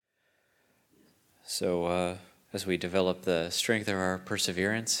As we develop the strength of our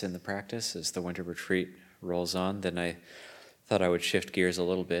perseverance in the practice as the winter retreat rolls on, then I thought I would shift gears a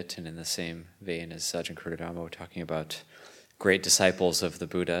little bit, and in the same vein as Sajjan Kurudama, talking about great disciples of the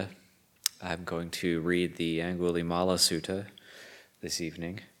Buddha, I'm going to read the Angulimalasutta this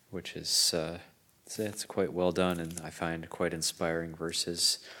evening, which is it's quite well done, and I find quite inspiring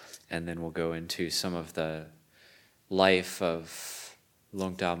verses. And then we'll go into some of the life of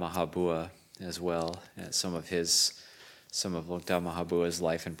Lungta Mahabua as well, some of Lungta Mahabua's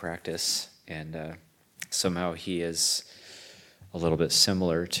life and practice, and somehow he is a little bit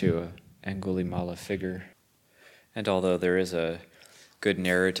similar to an Angulimala figure. And although there is a good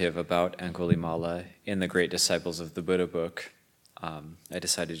narrative about Angulimala in the Great Disciples of the Buddha book, I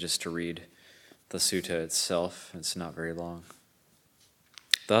decided just to read the sutta itself. It's not very long.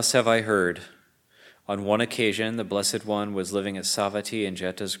 Thus have I heard. On one occasion, the Blessed One was living at Savatthi in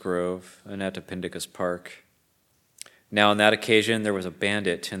Jeta's Grove and at Apindika's Park. Now on that occasion, there was a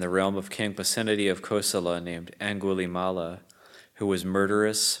bandit in the realm of King Pasenadi of Kosala named Angulimala, who was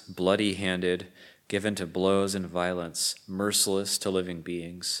murderous, bloody-handed, given to blows and violence, merciless to living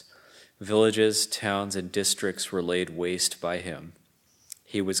beings. Villages, towns, and districts were laid waste by him.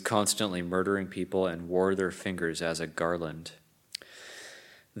 He was constantly murdering people and wore their fingers as a garland.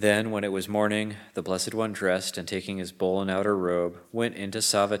 Then, when it was morning, the Blessed One dressed and taking his bowl and outer robe, went into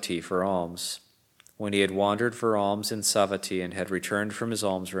Savatthi for alms. When he had wandered for alms in Savatthi and had returned from his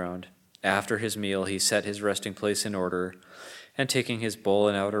alms round, after his meal he set his resting place in order, and taking his bowl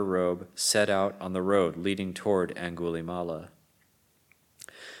and outer robe, set out on the road leading toward Angulimala.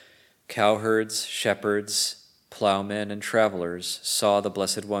 Cowherds, shepherds, plowmen, and travelers saw the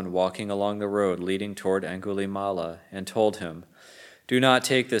Blessed One walking along the road leading toward Angulimala and told him, "Do not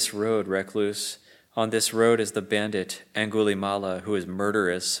take this road, recluse. On this road is the bandit Angulimala, who is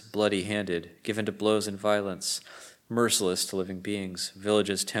murderous, bloody-handed, given to blows and violence, merciless to living beings.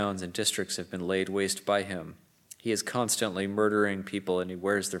 Villages, towns, and districts have been laid waste by him. He is constantly murdering people, and he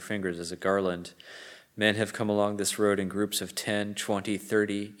wears their fingers as a garland. Men have come along this road in groups of 10, 20,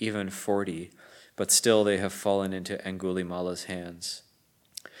 30, even 40, but still they have fallen into Angulimala's hands."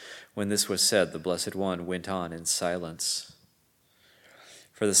 When this was said, the Blessed One went on in silence.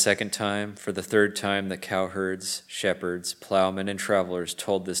 For the second time, for the third time, the cowherds, shepherds, plowmen, and travelers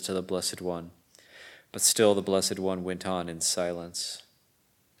told this to the Blessed One, but still the Blessed One went on in silence.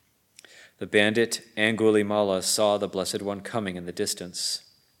 The bandit Angulimala saw the Blessed One coming in the distance.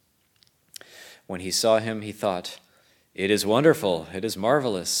 When he saw him, he thought, "It is wonderful, it is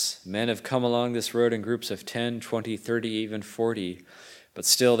marvelous. Men have come along this road in groups of 10, 20, 30, even 40, but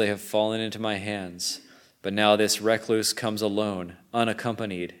still they have fallen into my hands. But now this recluse comes alone,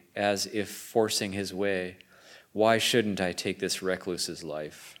 unaccompanied, as if forcing his way. Why shouldn't I take this recluse's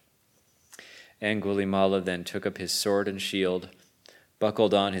life?" Angulimala then took up his sword and shield,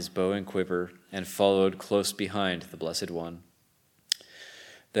 buckled on his bow and quiver, and followed close behind the Blessed One.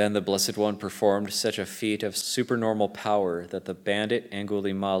 Then the Blessed One performed such a feat of supernormal power that the bandit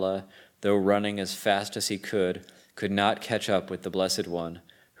Angulimala, though running as fast as he could not catch up with the Blessed One,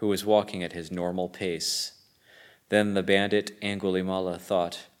 who was walking at his normal pace. Then the bandit Angulimala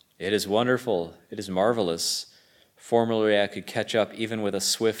thought, "It is wonderful, it is marvelous. Formerly I could catch up even with a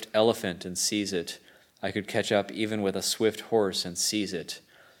swift elephant and seize it. I could catch up even with a swift horse and seize it.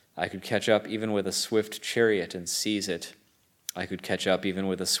 I could catch up even with a swift chariot and seize it. I could catch up even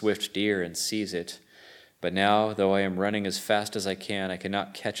with a swift deer and seize it. But now, though I am running as fast as I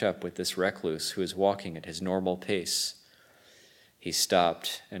cannot catch up with this recluse who is walking at his normal pace." He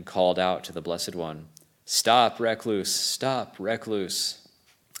stopped and called out to the Blessed One, "Stop, recluse, stop, recluse."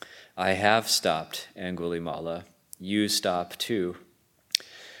 "I have stopped, Angulimala. You stop too."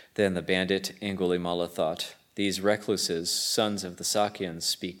 Then the bandit Angulimala thought, "These recluses, sons of the Sakyans,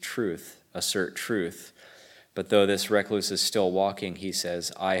 speak truth, assert truth. But though this recluse is still walking, he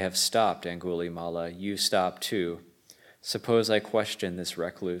says, 'I have stopped, Angulimala, you stop too. Suppose I question this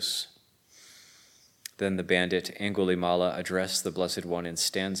recluse.'" Then the bandit Angulimala addressed the Blessed One in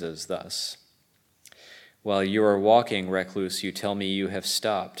stanzas thus: "While you are walking, recluse, you tell me you have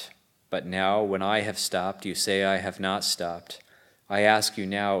stopped. But now, when I have stopped, you say I have not stopped. I ask you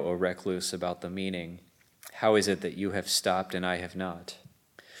now, O recluse, about the meaning. How is it that you have stopped and I have not?"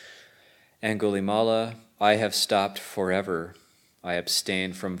 "Angulimala, I have stopped forever. I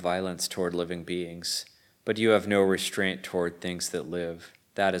abstain from violence toward living beings. But you have no restraint toward things that live.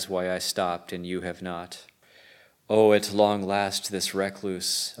 That is why I stopped and you have not. Oh, at long last this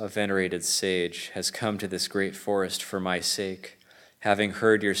recluse, a venerated sage, has come to this great forest for my sake. Having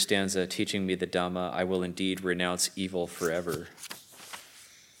heard your stanza teaching me the Dhamma, I will indeed renounce evil forever."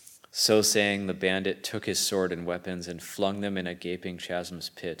 So saying, the bandit took his sword and weapons and flung them in a gaping chasm's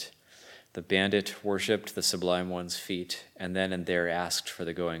pit. The bandit worshipped the Sublime One's feet, and then and there asked for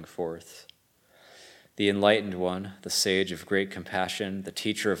the going forth. The Enlightened One, the sage of great compassion, the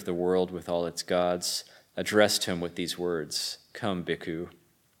teacher of the world with all its gods, addressed him with these words, "Come, bhikkhu."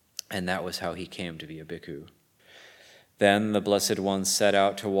 And that was how he came to be a bhikkhu. Then the Blessed One set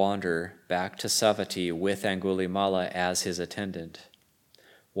out to wander back to Savatthi with Angulimala as his attendant.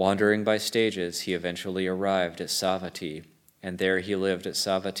 Wandering by stages, he eventually arrived at Savatthi, and there he lived at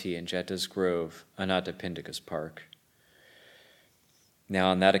Savatthi in Jeta's grove, Anathapindika's park. Now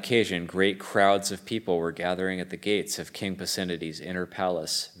on that occasion, great crowds of people were gathering at the gates of King Pasenadi's inner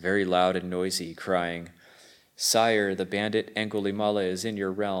palace, very loud and noisy, crying, "Sire, the bandit Angulimala is in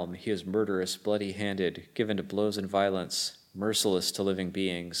your realm. He is murderous, bloody-handed, given to blows and violence, merciless to living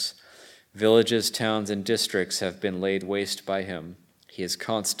beings. Villages, towns, and districts have been laid waste by him. He is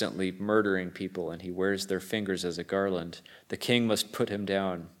constantly murdering people, and he wears their fingers as a garland. The king must put him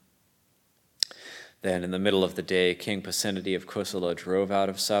down." Then, in the middle of the day, King Pasenadi of Kosala drove out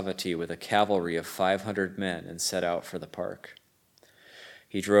of Savatthi with a cavalry of 500 men and set out for the park.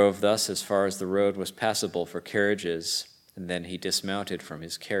 He drove thus as far as the road was passable for carriages, and then he dismounted from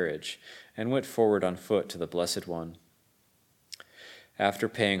his carriage and went forward on foot to the Blessed One. After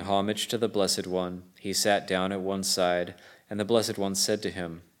paying homage to the Blessed One, he sat down at one side, and the Blessed One said to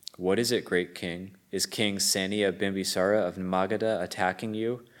him, "What is it, great king? Is King Saniya Bimbisara of Magadha attacking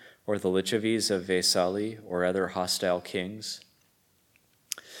you, or the Lichavis of Vesali, or other hostile kings?"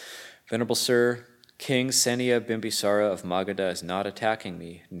 "Venerable Sir, King Saniya Bimbisara of Magadha is not attacking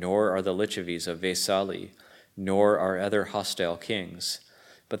me, nor are the Lichavis of Vesali, nor are other hostile kings.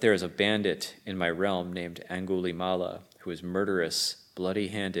 But there is a bandit in my realm named Angulimala, who is murderous,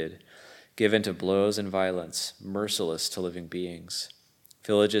 bloody-handed, given to blows and violence, merciless to living beings.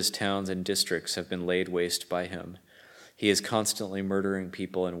 Villages, towns, and districts have been laid waste by him. He is constantly murdering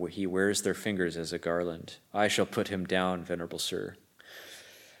people, and he wears their fingers as a garland. I shall put him down, Venerable Sir."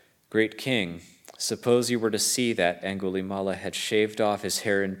 "Great king, suppose you were to see that Angulimala had shaved off his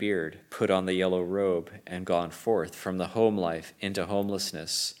hair and beard, put on the yellow robe, and gone forth from the home life into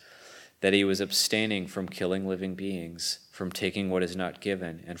homelessness, that he was abstaining from killing living beings, from taking what is not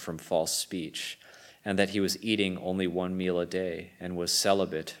given, and from false speech, and that he was eating only one meal a day, and was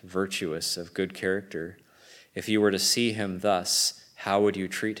celibate, virtuous, of good character. If you were to see him thus, how would you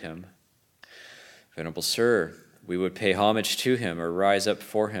treat him?" "Venerable Sir, we would pay homage to him, or rise up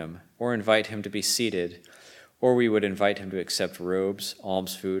for him, or invite him to be seated, or we would invite him to accept robes,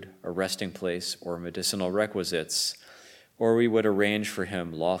 alms food, a resting place, or medicinal requisites, or we would arrange for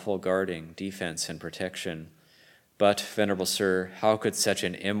him lawful guarding, defense, and protection. But, Venerable Sir, how could such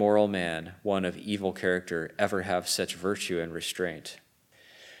an immoral man, one of evil character, ever have such virtue and restraint?"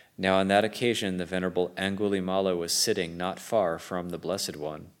 Now on that occasion the Venerable Angulimala was sitting not far from the Blessed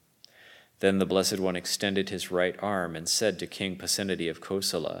One. Then the Blessed One extended his right arm and said to King Pasenadi of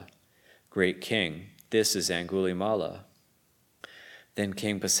Kosala, "Great king, this is Angulimala." Then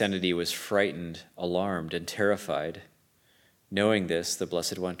King Pasenadi was frightened, alarmed, and terrified. Knowing this, the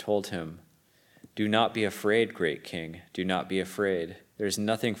Blessed One told him, "Do not be afraid, great king, do not be afraid. There is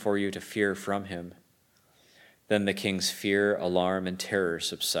nothing for you to fear from him." Then the king's fear, alarm, and terror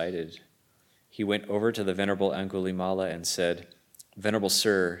subsided. He went over to the Venerable Angulimala and said, "Venerable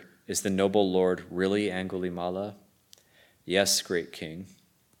Sir, is the noble Lord really Angulimala?" "Yes, great king."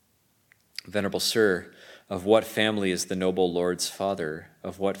 "Venerable Sir, of what family is the noble Lord's father?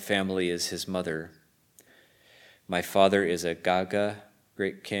 Of what family is his mother?" "My father is a Gaga,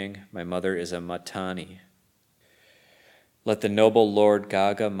 great king. My mother is a Matani." "Let the noble Lord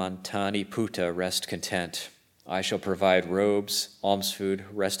Gaga Mantani Puta rest content. I shall provide robes, alms food,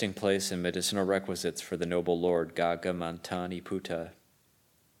 resting place, and medicinal requisites for the noble Lord Gaga Mantani Puta."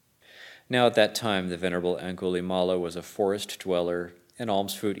 Now at that time the Venerable Angulimala was a forest dweller, an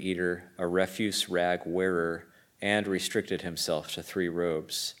alms food eater, a refuse rag wearer, and restricted himself to 3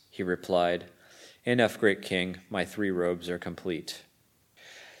 robes. He replied, "Enough, great king, my 3 robes are complete."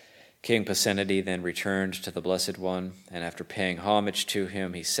 King Pasenadi then returned to the Blessed One, and after paying homage to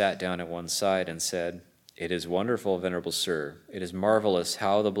him, he sat down at one side and said, "It is wonderful, Venerable Sir. It is marvelous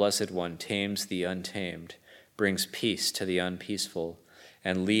how the Blessed One tames the untamed, brings peace to the unpeaceful,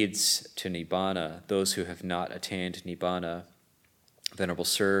 and leads to Nibbana those who have not attained Nibbana. Venerable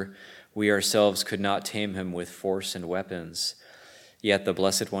Sir, we ourselves could not tame him with force and weapons, yet the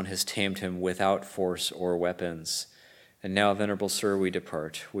Blessed One has tamed him without force or weapons. And now, Venerable Sir, we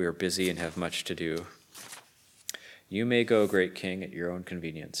depart. We are busy and have much to do. You may go, great king, at your own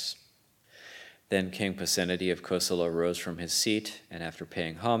convenience." Then King Pasenadi of Kosala rose from his seat, and after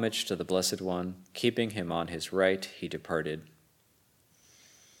paying homage to the Blessed One, keeping him on his right, he departed.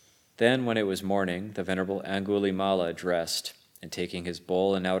 Then, when it was morning, the Venerable Angulimala dressed, and taking his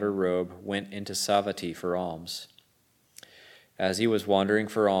bowl and outer robe, went into Savatthi for alms. As he was wandering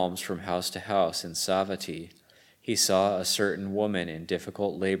for alms from house to house in Savatthi, he saw a certain woman in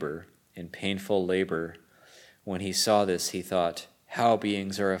difficult labor, in painful labor. When he saw this, he thought, "How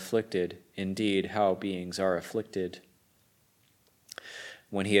beings are afflicted! Indeed, how beings are afflicted!"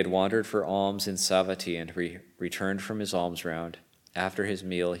 When he had wandered for alms in Savatthi and returned from his alms round, after his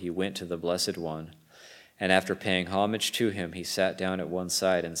meal he went to the Blessed One, and after paying homage to him, he sat down at one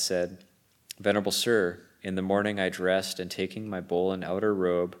side and said, "Venerable Sir, in the morning I dressed, and taking my bowl and outer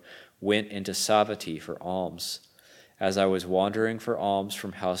robe, went into Savatthi for alms. As I was wandering for alms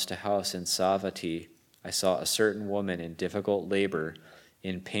from house to house in Savatthi, I saw a certain woman in difficult labor,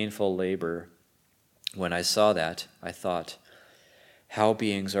 in painful labor. When I saw that, I thought, 'How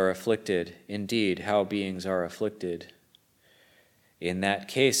beings are afflicted! Indeed, how beings are afflicted!' In that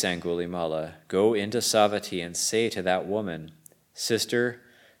case, Angulimala, go into Savatthi and say to that woman, 'Sister,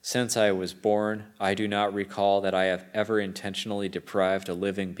 since I was born, I do not recall that I have ever intentionally deprived a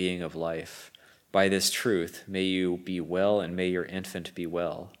living being of life. By this truth, may you be well and may your infant be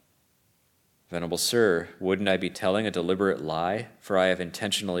well.'" "Venerable Sir, wouldn't I be telling a deliberate lie? For I have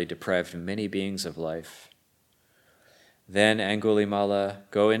intentionally deprived many beings of life." "Then, Angulimala,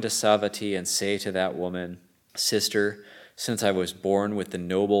 go into Savatthi and say to that woman, 'Sister, since I was born with the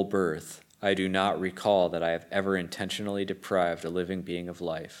noble birth, I do not recall that I have ever intentionally deprived a living being of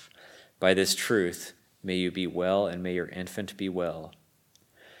life. By this truth, may you be well and may your infant be well.'"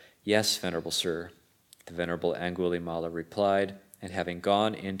 "Yes, Venerable Sir," the Venerable Angulimala replied, and having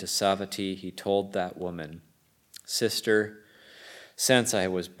gone into Savatthi, he told that woman, "Sister, since I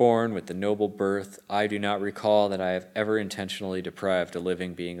was born with the noble birth, I do not recall that I have ever intentionally deprived a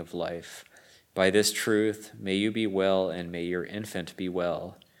living being of life. By this truth, may you be well and may your infant be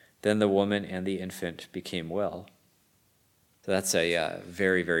well." Then the woman and the infant became well. So that's a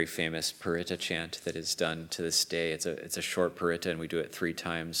very, very famous Paritta chant that is done to this day. It's a short Paritta, and we do it 3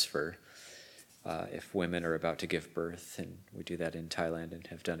 times for if women are about to give birth, and we do that in Thailand and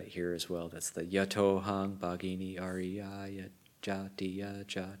have done it here as well. That's the Yato Hang Bhagini Ariya Jatiya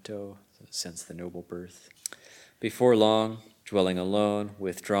Jato, since the noble birth. Before long, dwelling alone,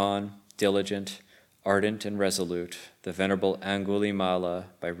 withdrawn, diligent, ardent and resolute, the Venerable Angulimala,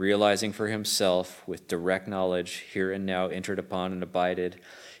 by realizing for himself with direct knowledge, here and now entered upon and abided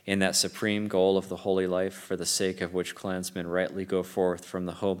in that supreme goal of the holy life for the sake of which clansmen rightly go forth from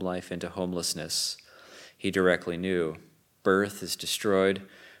the home life into homelessness. He directly knew, birth is destroyed,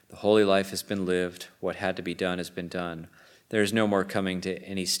 the holy life has been lived, what had to be done has been done. There is no more coming to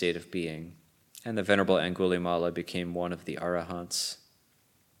any state of being. And the Venerable Angulimala became one of the Arahants.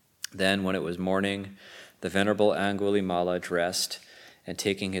 Then, when it was morning, the Venerable Angulimala dressed, and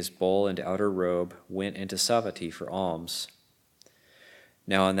taking his bowl and outer robe, went into Savatthi for alms.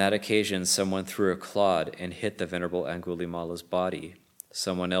 Now on that occasion someone threw a clod and hit the Venerable Angulimala's body.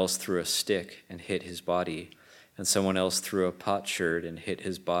 Someone else threw a stick and hit his body, and someone else threw a potsherd and hit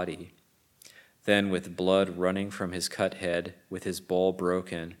his body. Then, with blood running from his cut head, with his bowl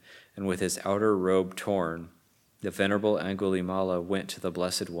broken, and with his outer robe torn, the Venerable Angulimala went to the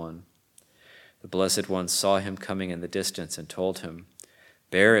Blessed One. The Blessed One saw him coming in the distance and told him,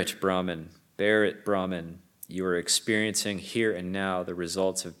 "Bear it, Brahmin, bear it, Brahmin. You are experiencing here and now the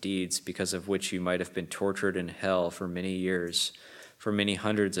results of deeds because of which you might have been tortured in hell for many years, for many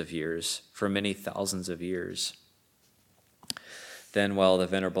hundreds of years, for many thousands of years." Then, while the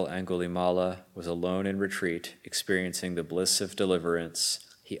Venerable Angulimala was alone in retreat, experiencing the bliss of deliverance,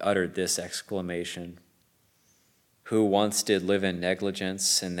 he uttered this exclamation, "Who once did live in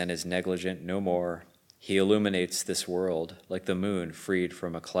negligence and then is negligent no more, he illuminates this world like the moon freed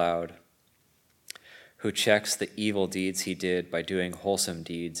from a cloud. Who checks the evil deeds he did by doing wholesome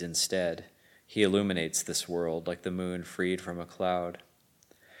deeds instead, he illuminates this world like the moon freed from a cloud.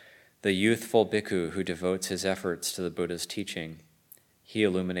 The youthful bhikkhu who devotes his efforts to the Buddha's teaching, he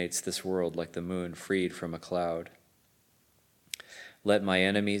illuminates this world like the moon freed from a cloud. Let my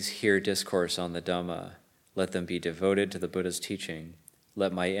enemies hear discourse on the Dhamma. Let them be devoted to the Buddha's teaching.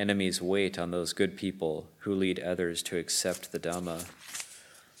 Let my enemies wait on those good people who lead others to accept the Dhamma.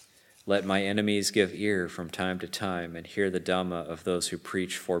 Let my enemies give ear from time to time and hear the Dhamma of those who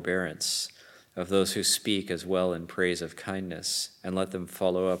preach forbearance, of those who speak as well in praise of kindness, and let them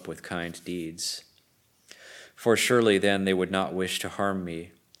follow up with kind deeds. For surely then they would not wish to harm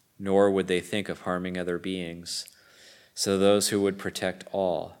me, nor would they think of harming other beings. So those who would protect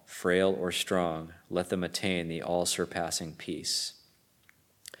all, frail or strong, let them attain the all-surpassing peace.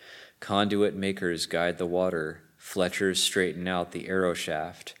 Conduit makers guide the water, fletchers straighten out the arrow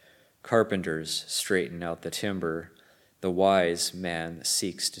shaft, carpenters straighten out the timber, the wise men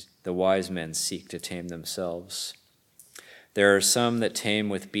seek to tame themselves. There are some that tame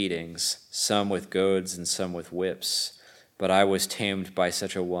with beatings, some with goads and some with whips, but I was tamed by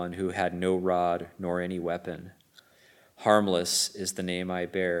such a one who had no rod nor any weapon. Harmless is the name I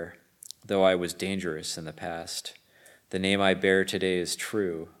bear, though I was dangerous in the past. The name I bear today is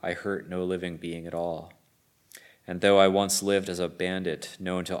true. I hurt no living being at all. And though I once lived as a bandit,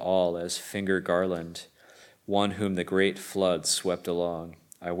 known to all as Finger Garland, one whom the great flood swept along,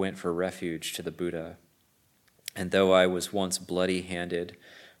 I went for refuge to the Buddha. And though I was once bloody-handed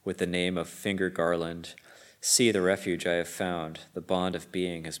with the name of Finger Garland, see the refuge I have found, the bond of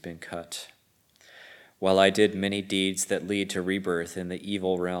being has been cut. While I did many deeds that lead to rebirth in the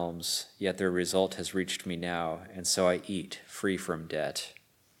evil realms, yet their result has reached me now, and so I eat, free from debt.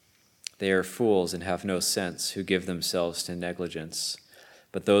 They are fools and have no sense who give themselves to negligence,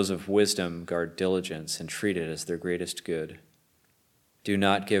 but those of wisdom guard diligence and treat it as their greatest good. Do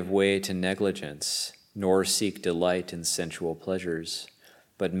not give way to negligence, nor seek delight in sensual pleasures,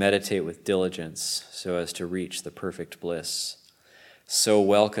 but meditate with diligence so as to reach the perfect bliss. So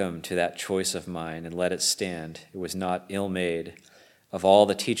welcome to that choice of mine, and let it stand. It was not ill-made. Of all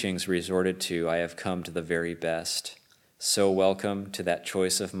the teachings resorted to, I have come to the very best. So welcome to that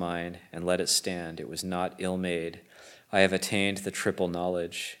choice of mine, and let it stand. It was not ill-made. I have attained the triple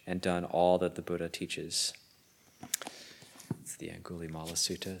knowledge and done all that the Buddha teaches. It's the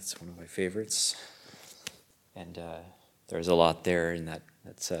Angulimalasutta. It's one of my favorites. And there's a lot there, and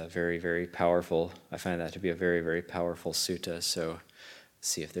that's very, very powerful. I find that to be a very, very powerful sutta. So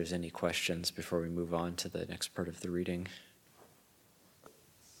see if there's any questions before we move on to the next part of the reading.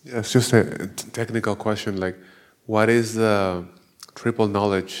 Yeah, it's just a technical question, like what is the triple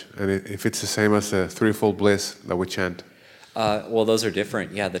knowledge, and if it's the same as the threefold bliss that we chant? Well, those are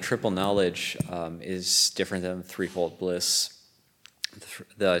different. Yeah, the triple knowledge is different than threefold bliss.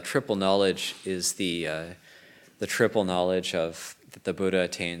 The triple knowledge is the triple knowledge of that the Buddha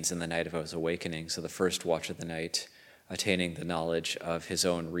attains in the night of his awakening. So the first watch of the night, attaining the knowledge of his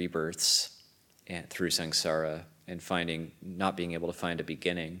own rebirths and through samsara, and not being able to find a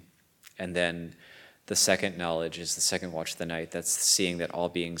beginning. And then the second knowledge is the second watch of the night. That's seeing that all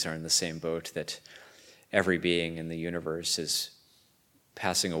beings are in the same boat, that every being in the universe is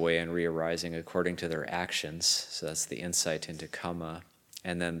passing away and re-arising according to their actions. So that's the insight into karma.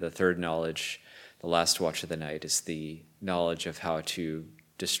 And then the third knowledge, the last watch of the night, is the knowledge of how to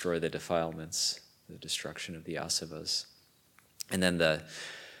destroy the defilements, the destruction of the asavas. And then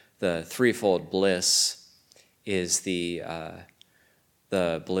the threefold bliss is the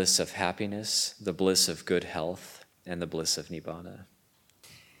bliss of happiness, the bliss of good health, and the bliss of nibbana.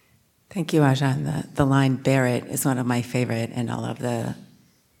 Thank you, Ajahn. The line "bear it" is one of my favorite in all of the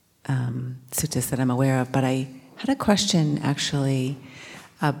suttas that I'm aware of. But I had a question actually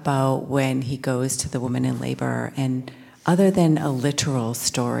about when he goes to the woman in labor, and other than a literal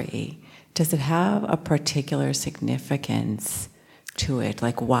story, does it have a particular significance to it?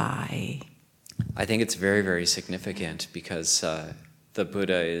 Like, why? I think it's very, very significant because the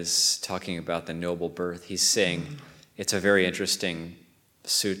Buddha is talking about the noble birth. He's saying it's a very interesting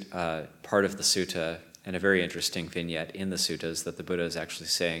part of the sutta, and a very interesting vignette in the suttas, that the Buddha is actually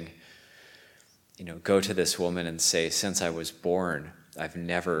saying, go to this woman and say, since I was born, I've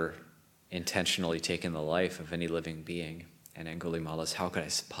never intentionally taken the life of any living being. And Angulimala's, how could I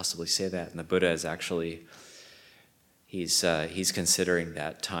possibly say that? And the Buddha is actually, he's considering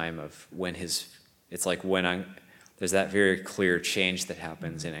that time of when there's that very clear change that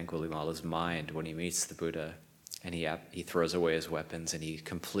happens in Angulimala's mind when he meets the Buddha, and he throws away his weapons and he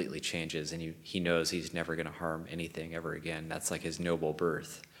completely changes, and he knows he's never going to harm anything ever again. That's like his noble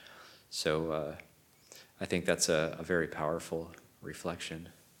birth. So I think that's a very powerful reflection.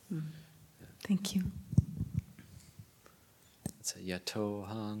 Thank you. It's a yato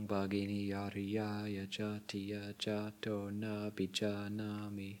hang bhagini yariyaya jatiya jato na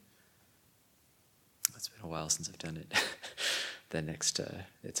bijanami. It's been a while since I've done it. The next,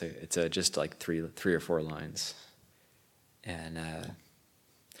 it's just like three or four lines, and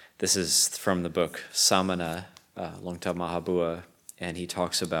this is from the book Samana, Longta Mahabua, and he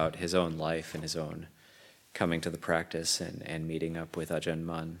talks about his own life and his own coming to the practice and meeting up with Ajahn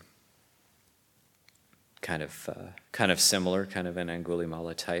Mun. Kind of similar, kind of an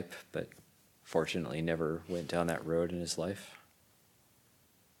Angulimala type, but fortunately never went down that road in his life.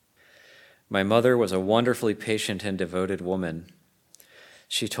 My mother was a wonderfully patient and devoted woman.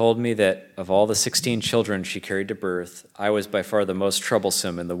 She told me that of all the 16 children she carried to birth, I was by far the most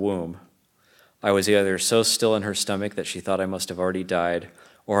troublesome in the womb. I was either so still in her stomach that she thought I must have already died,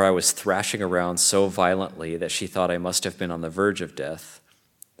 or I was thrashing around so violently that she thought I must have been on the verge of death.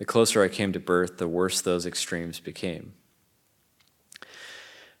 The closer I came to birth, the worse those extremes became.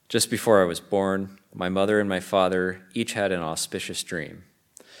 Just before I was born, my mother and my father each had an auspicious dream.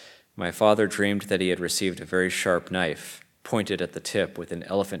 My father dreamed that he had received a very sharp knife, pointed at the tip with an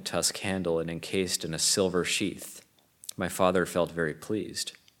elephant tusk handle and encased in a silver sheath. My father felt very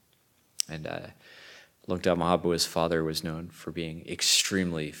pleased. And Lungta Mahabua's father was known for being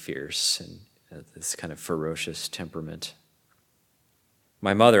extremely fierce and this kind of ferocious temperament.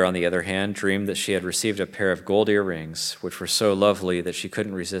 My mother, on the other hand, dreamed that she had received a pair of gold earrings, which were so lovely that she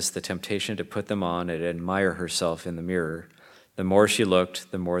couldn't resist the temptation to put them on and admire herself in the mirror. The more she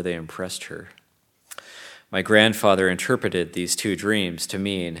looked, the more they impressed her. My grandfather interpreted these two dreams to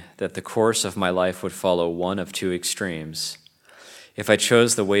mean that the course of my life would follow one of two extremes. If I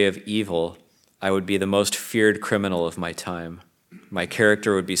chose the way of evil, I would be the most feared criminal of my time. My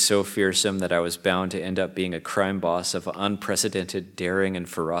character would be so fearsome that I was bound to end up being a crime boss of unprecedented daring and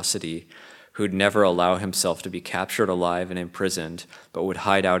ferocity who'd never allow himself to be captured alive and imprisoned, but would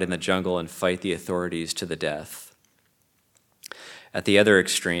hide out in the jungle and fight the authorities to the death. At the other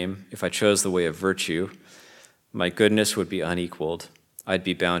extreme, if I chose the way of virtue, my goodness would be unequaled. I'd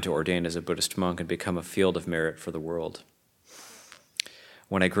be bound to ordain as a Buddhist monk and become a field of merit for the world.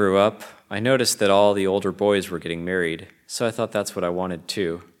 When I grew up, I noticed that all the older boys were getting married, so I thought that's what I wanted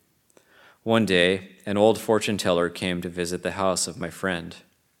too. One day, an old fortune teller came to visit the house of my friend.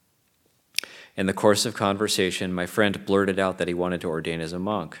 In the course of conversation, my friend blurted out that he wanted to ordain as a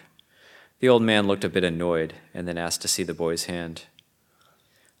monk. The old man looked a bit annoyed and then asked to see the boy's hand.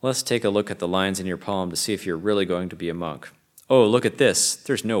 Let's take a look at the lines in your palm to see if you're really going to be a monk. Oh, look at this.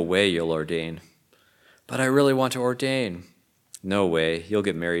 There's no way you'll ordain. But I really want to ordain. No way. You'll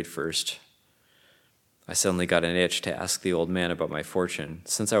get married first. I suddenly got an itch to ask the old man about my fortune,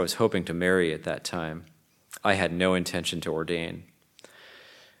 since I was hoping to marry at that time. I had no intention to ordain.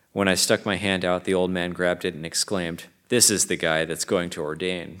 When I stuck my hand out, the old man grabbed it and exclaimed, "This is the guy that's going to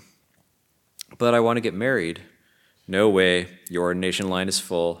ordain." But I want to get married. No way, your ordination line is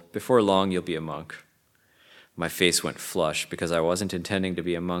full. Before long, you'll be a monk. My face went flush because I wasn't intending to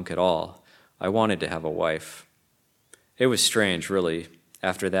be a monk at all. I wanted to have a wife. It was strange, really.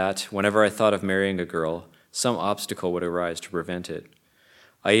 After that, whenever I thought of marrying a girl, some obstacle would arise to prevent it.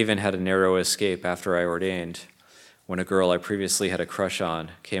 I even had a narrow escape after I ordained, when a girl I previously had a crush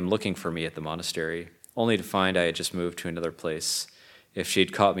on came looking for me at the monastery, only to find I had just moved to another place. If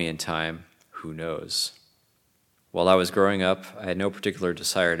she'd caught me in time, who knows? While I was growing up, I had no particular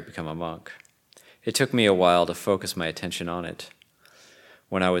desire to become a monk. It took me a while to focus my attention on it.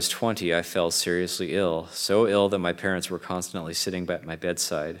 When I was 20, I fell seriously ill, so ill that my parents were constantly sitting at my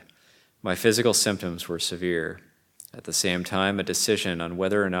bedside. My physical symptoms were severe. At the same time, a decision on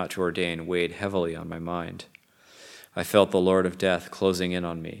whether or not to ordain weighed heavily on my mind. I felt the Lord of Death closing in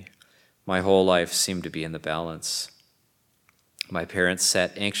on me. My whole life seemed to be in the balance. My parents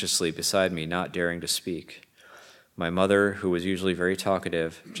sat anxiously beside me, not daring to speak. My mother, who was usually very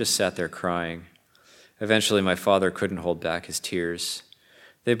talkative, just sat there crying. Eventually, my father couldn't hold back his tears.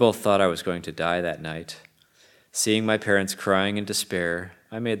 They both thought I was going to die that night. Seeing my parents crying in despair,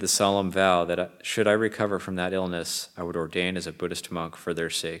 I made the solemn vow that should I recover from that illness, I would ordain as a Buddhist monk for their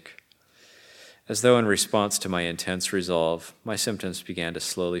sake. As though in response to my intense resolve, my symptoms began to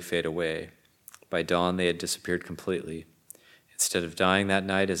slowly fade away. By dawn, they had disappeared completely. Instead of dying that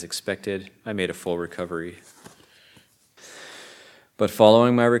night as expected, I made a full recovery. But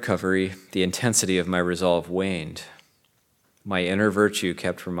following my recovery, the intensity of my resolve waned. My inner virtue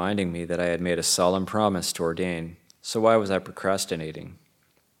kept reminding me that I had made a solemn promise to ordain, so why was I procrastinating?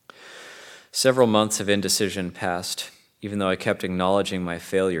 Several months of indecision passed, even though I kept acknowledging my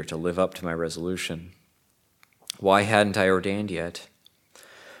failure to live up to my resolution. Why hadn't I ordained yet?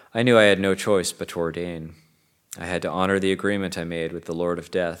 I knew I had no choice but to ordain. I had to honor the agreement I made with the Lord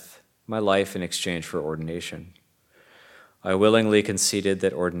of Death, my life in exchange for ordination. I willingly conceded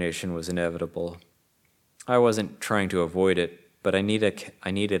that ordination was inevitable. I wasn't trying to avoid it, but I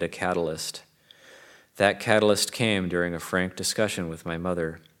needed a catalyst. That catalyst came during a frank discussion with my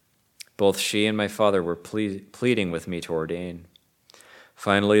mother. Both she and my father were pleading with me to ordain.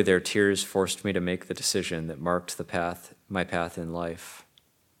 Finally, their tears forced me to make the decision that marked my path in life.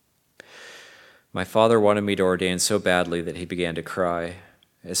 My father wanted me to ordain so badly that he began to cry.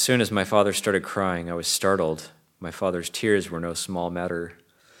 As soon as my father started crying, I was startled. My father's tears were no small matter.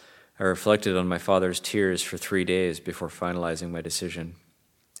 I reflected on my father's tears for 3 days before finalizing my decision.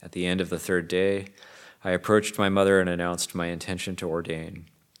 At the end of the third day, I approached my mother and announced my intention to ordain,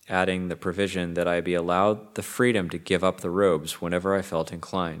 adding the provision that I be allowed the freedom to give up the robes whenever I felt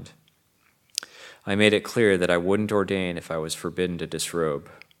inclined. I made it clear that I wouldn't ordain if I was forbidden to disrobe.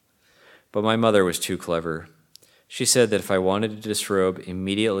 But my mother was too clever. She said that if I wanted to disrobe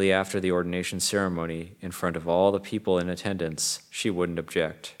immediately after the ordination ceremony in front of all the people in attendance, she wouldn't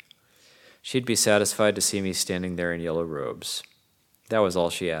object. She'd be satisfied to see me standing there in yellow robes. That was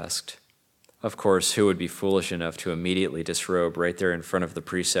all she asked. Of course, who would be foolish enough to immediately disrobe right there in front of the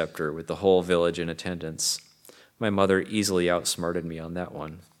preceptor with the whole village in attendance? My mother easily outsmarted me on that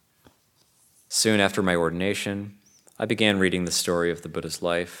one. Soon after my ordination, I began reading the story of the Buddha's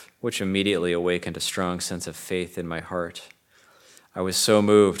life, which immediately awakened a strong sense of faith in my heart. I was so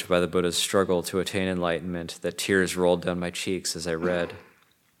moved by the Buddha's struggle to attain enlightenment that tears rolled down my cheeks as I read.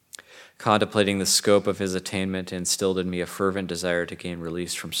 Contemplating the scope of his attainment instilled in me a fervent desire to gain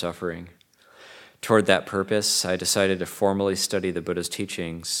release from suffering. Toward that purpose, I decided to formally study the Buddha's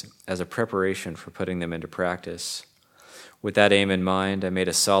teachings as a preparation for putting them into practice. With that aim in mind, I made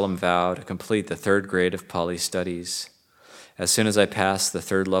a solemn vow to complete the 3rd grade of Pali studies. As soon as I passed the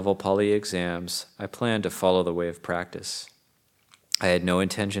 3rd level Pali exams, I planned to follow the way of practice. I had no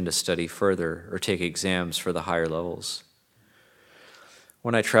intention to study further or take exams for the higher levels.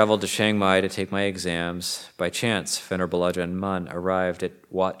 When I traveled to Chiang Mai to take my exams, by chance, Venerable Ajahn Mun arrived at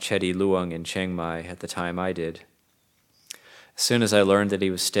Wat Chedi Luang in Chiang Mai at the time I did. As soon as I learned that he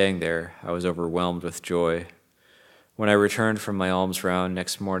was staying there, I was overwhelmed with joy. When I returned from my alms round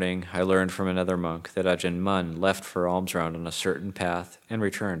next morning, I learned from another monk that Ajahn Mun left for alms round on a certain path and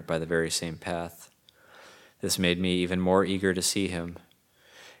returned by the very same path. This made me even more eager to see him.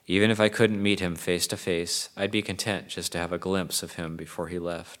 Even if I couldn't meet him face to face, I'd be content just to have a glimpse of him before he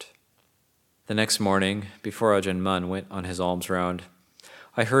left. The next morning, before Ajahn Mun went on his alms round,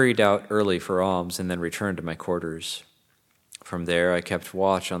 I hurried out early for alms and then returned to my quarters. From there, I kept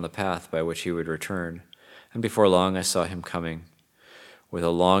watch on the path by which he would return, and before long I saw him coming. With a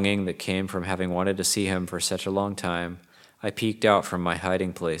longing that came from having wanted to see him for such a long time, I peeked out from my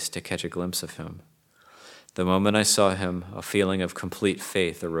hiding place to catch a glimpse of him. The moment I saw him, a feeling of complete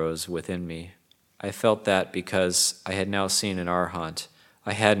faith arose within me. I felt that because I had now seen an arhat,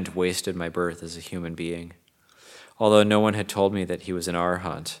 I hadn't wasted my birth as a human being. Although no one had told me that he was an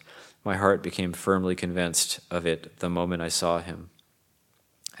arhat, my heart became firmly convinced of it the moment I saw him.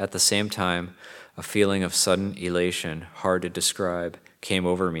 At the same time, a feeling of sudden elation, hard to describe, came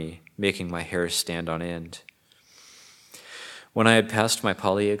over me, making my hair stand on end. When I had passed my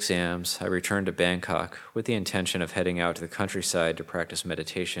Pali exams, I returned to Bangkok with the intention of heading out to the countryside to practice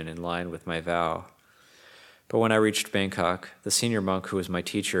meditation in line with my vow. But when I reached Bangkok, the senior monk who was my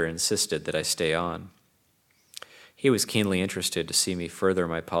teacher insisted that I stay on. He was keenly interested to see me further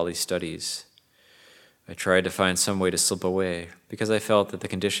my Pali studies. I tried to find some way to slip away because I felt that the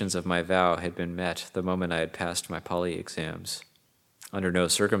conditions of my vow had been met the moment I had passed my Pali exams. Under no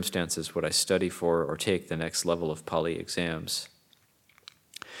circumstances would I study for or take the next level of Pali exams.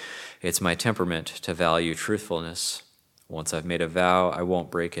 It's my temperament to value truthfulness. Once I've made a vow, I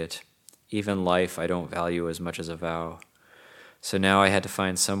won't break it. Even life I don't value as much as a vow. So now I had to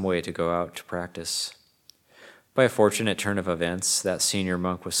find some way to go out to practice. By a fortunate turn of events, that senior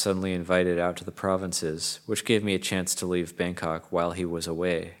monk was suddenly invited out to the provinces, which gave me a chance to leave Bangkok while he was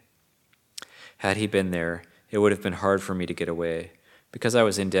away. Had he been there, it would have been hard for me to get away, because I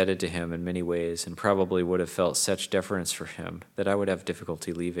was indebted to him in many ways and probably would have felt such deference for him that I would have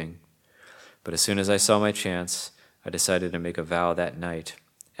difficulty leaving. But as soon as I saw my chance, I decided to make a vow that night,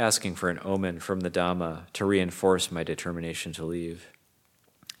 asking for an omen from the Dhamma to reinforce my determination to leave.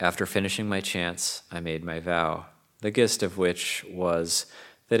 After finishing my chants, I made my vow, the gist of which was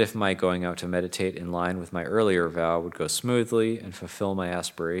that if my going out to meditate in line with my earlier vow would go smoothly and fulfill my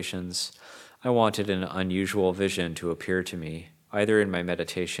aspirations, I wanted an unusual vision to appear to me, either in my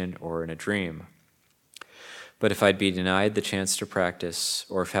meditation or in a dream. But if I'd be denied the chance to practice,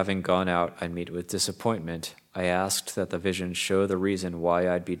 or if having gone out I'd meet with disappointment, I asked that the vision show the reason why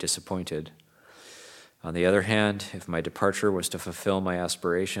I'd be disappointed. On the other hand, if my departure was to fulfill my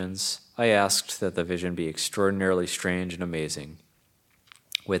aspirations, I asked that the vision be extraordinarily strange and amazing.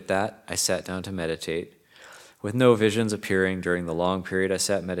 With that, I sat down to meditate. With no visions appearing during the long period I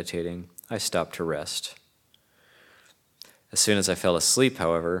sat meditating, I stopped to rest. As soon as I fell asleep,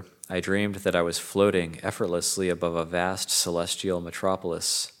 however, I dreamed that I was floating effortlessly above a vast celestial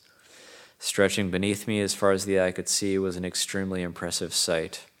metropolis. Stretching beneath me as far as the eye could see was an extremely impressive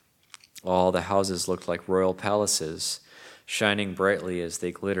sight. All the houses looked like royal palaces, shining brightly as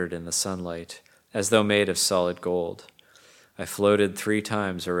they glittered in the sunlight, as though made of solid gold. I floated 3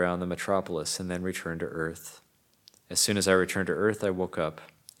 times around the metropolis and then returned to Earth. As soon as I returned to Earth, I woke up.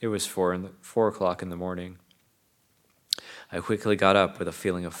 It was 4 o'clock in the morning. I quickly got up with a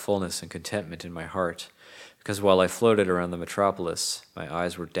feeling of fullness and contentment in my heart, because while I floated around the metropolis, my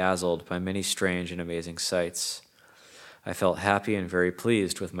eyes were dazzled by many strange and amazing sights. I felt happy and very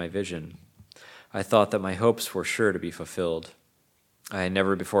pleased with my vision. I thought that my hopes were sure to be fulfilled. I had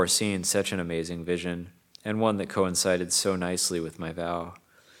never before seen such an amazing vision, and one that coincided so nicely with my vow.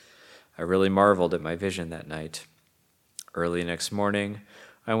 I really marveled at my vision that night. Early next morning,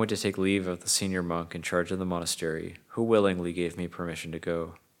 I went to take leave of the senior monk in charge of the monastery, who willingly gave me permission to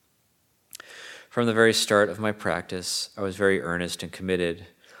go. From the very start of my practice, I was very earnest and committed,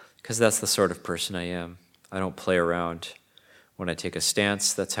 because that's the sort of person I am. I don't play around. When I take a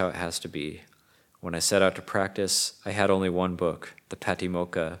stance, that's how it has to be. When I set out to practice, I had only one book, the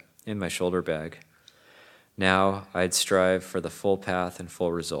Patimokkha, in my shoulder bag. Now, I'd strive for the full path and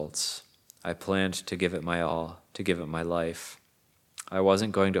full results. I planned to give it my all, to give it my life. I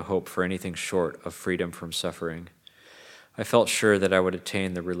wasn't going to hope for anything short of freedom from suffering. I felt sure that I would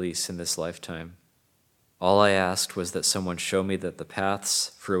attain the release in this lifetime. All I asked was that someone show me that the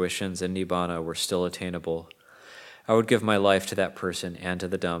paths, fruitions, and nibbana were still attainable. I would give my life to that person and to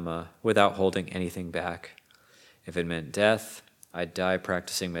the Dhamma without holding anything back. If it meant death, I'd die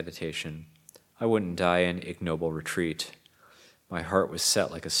practicing meditation. I wouldn't die in ignoble retreat. My heart was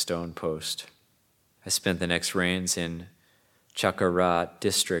set like a stone post. I spent the next rains in Chakarat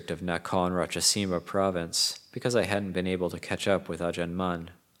district of Nakhon Ratchasima province because I hadn't been able to catch up with Ajahn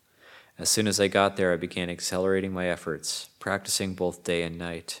Mun. As soon as I got there, I began accelerating my efforts, practicing both day and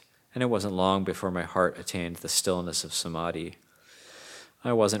night, and it wasn't long before my heart attained the stillness of samadhi.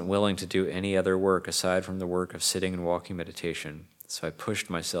 I wasn't willing to do any other work aside from the work of sitting and walking meditation, so I pushed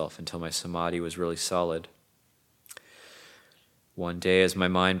myself until my samadhi was really solid. One day, as my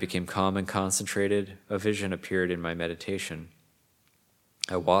mind became calm and concentrated, a vision appeared in my meditation.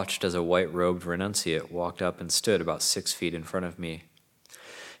 I watched as a white-robed renunciate walked up and stood about 6 feet in front of me.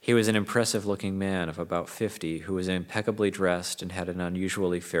 He was an impressive-looking man of about 50 who was impeccably dressed and had an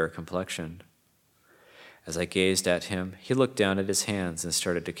unusually fair complexion. As I gazed at him, he looked down at his hands and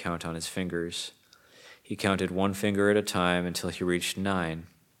started to count on his fingers. He counted 1 finger at a time until he reached 9.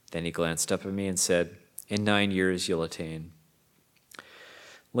 Then he glanced up at me and said, "In 9 years you'll attain."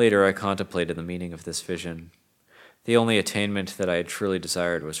 Later, I contemplated the meaning of this vision. The only attainment that I had truly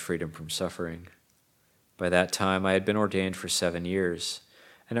desired was freedom from suffering. By that time, I had been ordained for 7 years,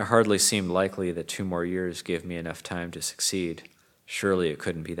 and it hardly seemed likely that 2 more years gave me enough time to succeed. Surely it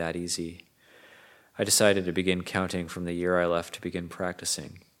couldn't be that easy. I decided to begin counting from the year I left to begin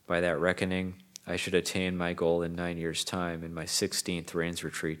practicing. By that reckoning, I should attain my goal in 9 years' time in my 16th rains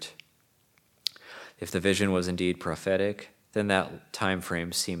retreat. If the vision was indeed prophetic, then that time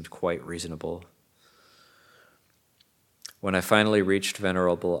frame seemed quite reasonable. When I finally reached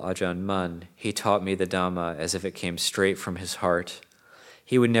Venerable Ajahn Mun, he taught me the Dhamma as if it came straight from his heart.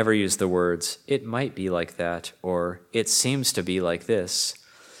 He would never use the words, "it might be like that," or "it seems to be like this,"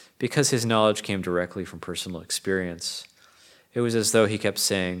 because his knowledge came directly from personal experience. It was as though he kept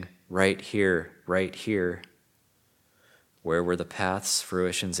saying, "right here, right here." Where were the paths,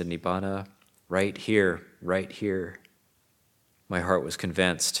 fruitions, and nibbana? Right here, right here. My heart was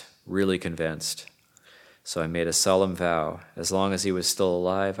convinced, really convinced. So I made a solemn vow, as long as he was still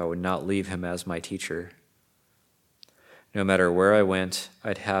alive, I would not leave him as my teacher. No matter where I went,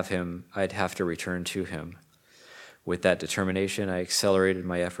 I'd have to return to him. With that determination, I accelerated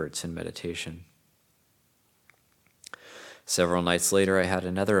my efforts in meditation. Several nights later, I had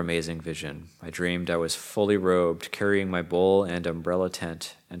another amazing vision. I dreamed I was fully robed, carrying my bowl and umbrella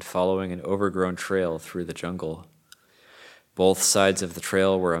tent, and following an overgrown trail through the jungle. Both sides of the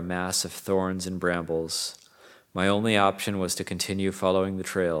trail were a mass of thorns and brambles. My only option was to continue following the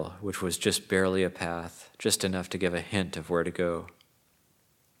trail, which was just barely a path, just enough to give a hint of where to go.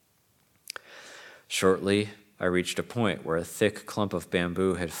 Shortly, I reached a point where a thick clump of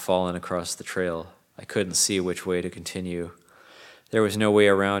bamboo had fallen across the trail. I couldn't see which way to continue. There was no way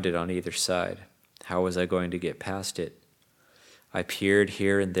around it on either side. How was I going to get past it? I peered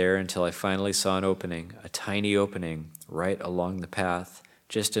here and there until I finally saw an opening, a tiny opening, right along the path,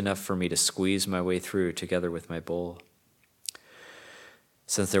 just enough for me to squeeze my way through together with my bowl.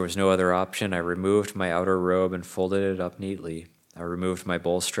 Since there was no other option, I removed my outer robe and folded it up neatly. I removed my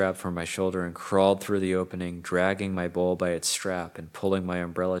bowl strap from my shoulder and crawled through the opening, dragging my bowl by its strap and pulling my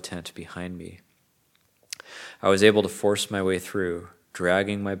umbrella tent behind me. I was able to force my way through.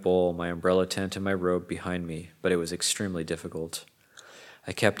 dragging my bowl, my umbrella tent, and my robe behind me, but it was extremely difficult.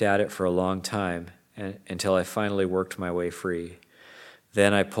 I kept at it for a long time until I finally worked my way free.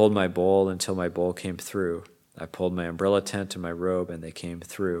 Then I pulled my bowl until my bowl came through. I pulled my umbrella tent and my robe, and they came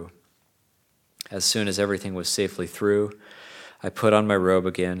through. As soon as everything was safely through, I put on my robe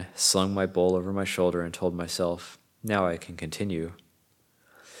again, slung my bowl over my shoulder, and told myself, now I can continue.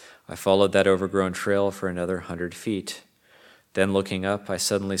 I followed that overgrown trail for another 100 feet. Then looking up, I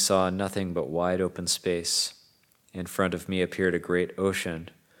suddenly saw nothing but wide open space. In front of me appeared a great ocean.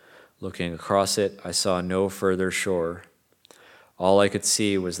 Looking across it, I saw no further shore. All I could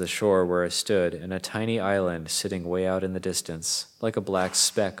see was the shore where I stood and a tiny island sitting way out in the distance, like a black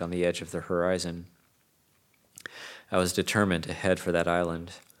speck on the edge of the horizon. I was determined to head for that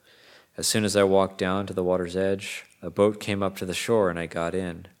island. As soon as I walked down to the water's edge, a boat came up to the shore and I got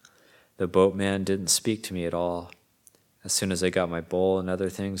in. The boatman didn't speak to me at all. As soon as I got my bowl and other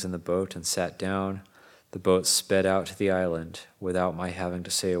things in the boat and sat down, the boat sped out to the island without my having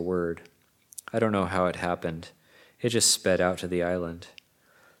to say a word. I don't know how it happened. It just sped out to the island.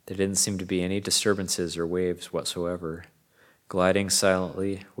 There didn't seem to be any disturbances or waves whatsoever. Gliding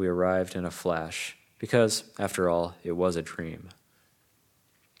silently, we arrived in a flash, because, after all, it was a dream.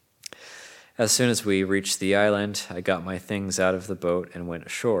 As soon as we reached the island, I got my things out of the boat and went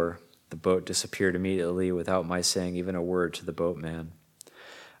ashore. The boat disappeared immediately without my saying even a word to the boatman.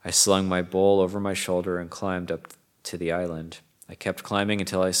 I slung my bowl over my shoulder and climbed up to the island. I kept climbing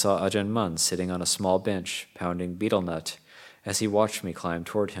until I saw Ajahn Mun sitting on a small bench, pounding betel nut, as he watched me climb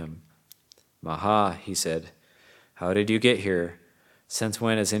toward him. Maha, he said, how did you get here? Since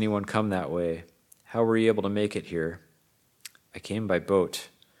when has anyone come that way? How were you able to make it here? I came by boat.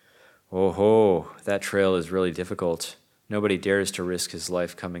 Oh ho, that trail is really difficult. Nobody dares to risk his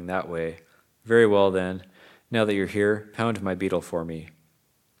life coming that way. Very well then, now that you're here, pound my betel for me.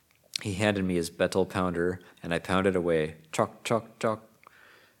 He handed me his betel pounder, and I pounded away, chock, chock, chock.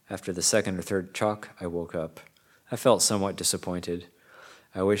 After the second or third chock, I woke up. I felt somewhat disappointed.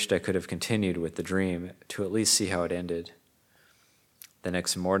 I wished I could have continued with the dream to at least see how it ended. The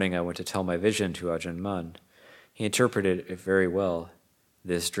next morning, I went to tell my vision to Ajahn Mun. He interpreted it very well.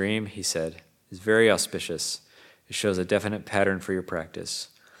 This dream, he said, is very auspicious. It shows a definite pattern for your practice.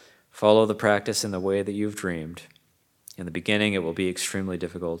 Follow the practice in the way that you've dreamed. In the beginning, it will be extremely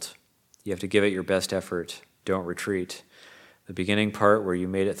difficult. You have to give it your best effort. Don't retreat. The beginning part where you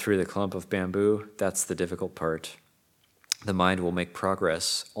made it through the clump of bamboo, that's the difficult part. The mind will make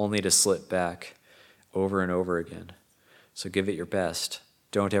progress only to slip back over and over again. So give it your best.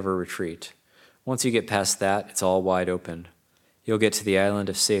 Don't ever retreat. Once you get past that, it's all wide open. You'll get to the island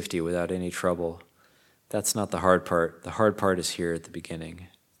of safety without any trouble. That's not the hard part. The hard part is here at the beginning.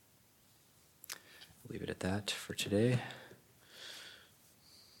 Leave it at that for today.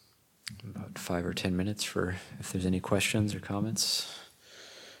 About 5 or 10 minutes for if there's any questions or comments.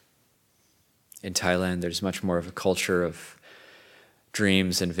 In Thailand, there's much more of a culture of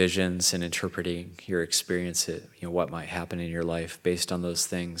dreams and visions and interpreting your experience, what might happen in your life based on those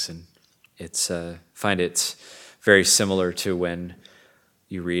things. And it's find it's very similar to when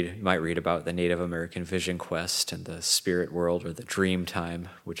you might read about the Native American vision quest and the spirit world or the dream time,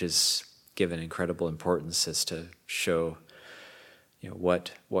 which is given incredible importance as to show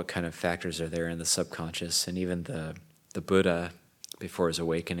what kind of factors are there in the subconscious. And even the Buddha, before his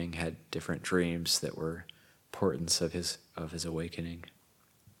awakening, had different dreams that were importance of his awakening.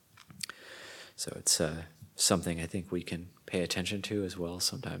 So it's something I think we can pay attention to as well.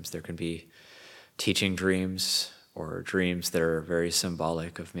 Sometimes there can be teaching dreams or dreams that are very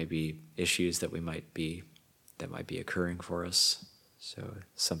symbolic of maybe issues that might be occurring for us. So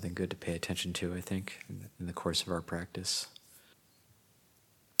it's something good to pay attention to, I think, in the course of our practice.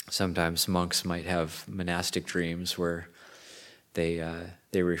 Sometimes monks might have monastic dreams where they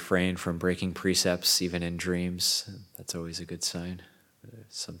refrain from breaking precepts even in dreams. That's always a good sign.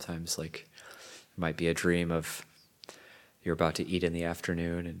 Sometimes, like, it might be a dream of you're about to eat in the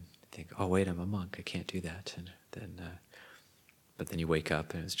afternoon and think, oh wait, I'm a monk, I can't do that. And then, but then you wake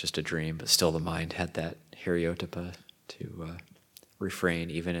up and it's just a dream, but still the mind had that hiriotapa to refrain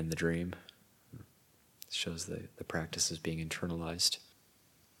even in the dream. It shows the practice is being internalized.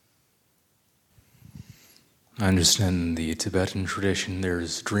 I understand in the Tibetan tradition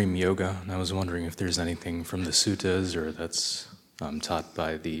there's dream yoga, and I was wondering if there's anything from the suttas or that's taught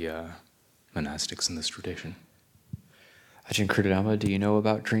by the monastics in this tradition. Ajahn Kridama, do you know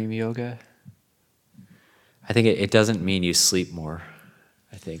about dream yoga? I think it doesn't mean you sleep more.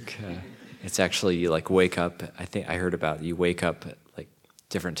 I think it's actually you like wake up. I think I heard about you wake up at like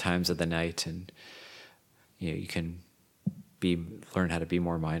different times of the night, and you can learn how to be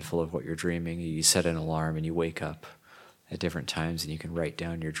more mindful of what you're dreaming. You set an alarm and you wake up at different times, and you can write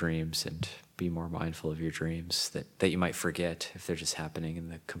down your dreams and be more mindful of your dreams that you might forget if they're just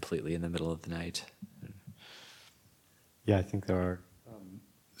happening completely in the middle of the night. Yeah, I think there are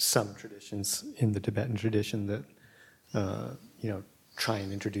some traditions in the Tibetan tradition that try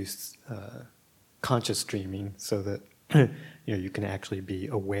and introduce conscious dreaming, so that you can actually be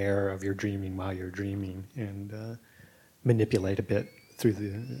aware of your dreaming while you're dreaming, and manipulate a bit through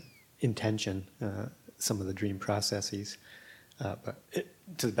the intention some of the dream processes. But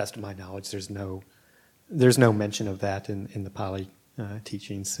to the best of my knowledge, there's no mention of that in the Pali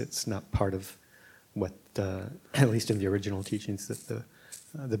teachings. It's not part of what, at least in the original teachings, that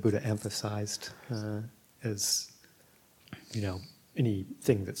the Buddha emphasized as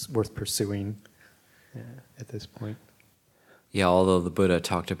anything that's worth pursuing at this point. Yeah, although the Buddha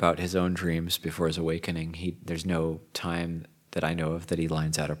talked about his own dreams before his awakening, there's no time that I know of that he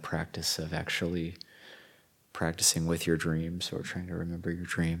lines out a practice of actually practicing with your dreams or trying to remember your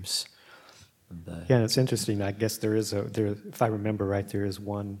dreams. Yeah, it's interesting. I guess if I remember right, there is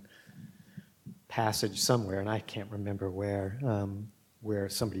one passage somewhere, and I can't remember where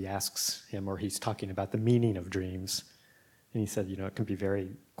somebody asks him, or he's talking about the meaning of dreams, and he said, it can be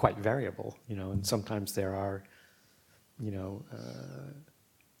quite variable, and sometimes there are,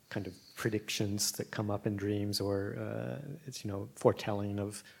 kind of predictions that come up in dreams, or it's foretelling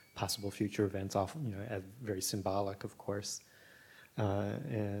of possible future events, often very symbolic, of course,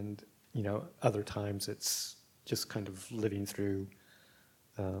 and other times it's just kind of living through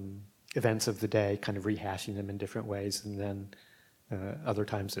events of the day, kind of rehashing them in different ways, and then other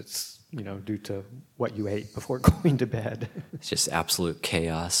times it's due to what you ate before going to bed. It's just absolute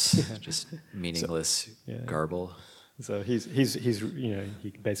chaos, just meaningless garble. So he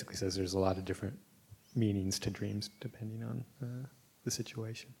basically says there's a lot of different meanings to dreams depending on the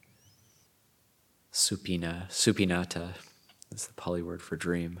situation. Supinata is the Pali word for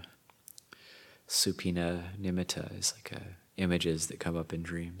dream. Supina nimitta is like images that come up in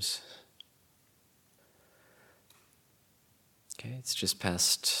dreams. Okay, it's just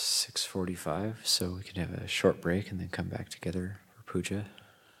past 6:45, so we can have a short break and then come back together for puja.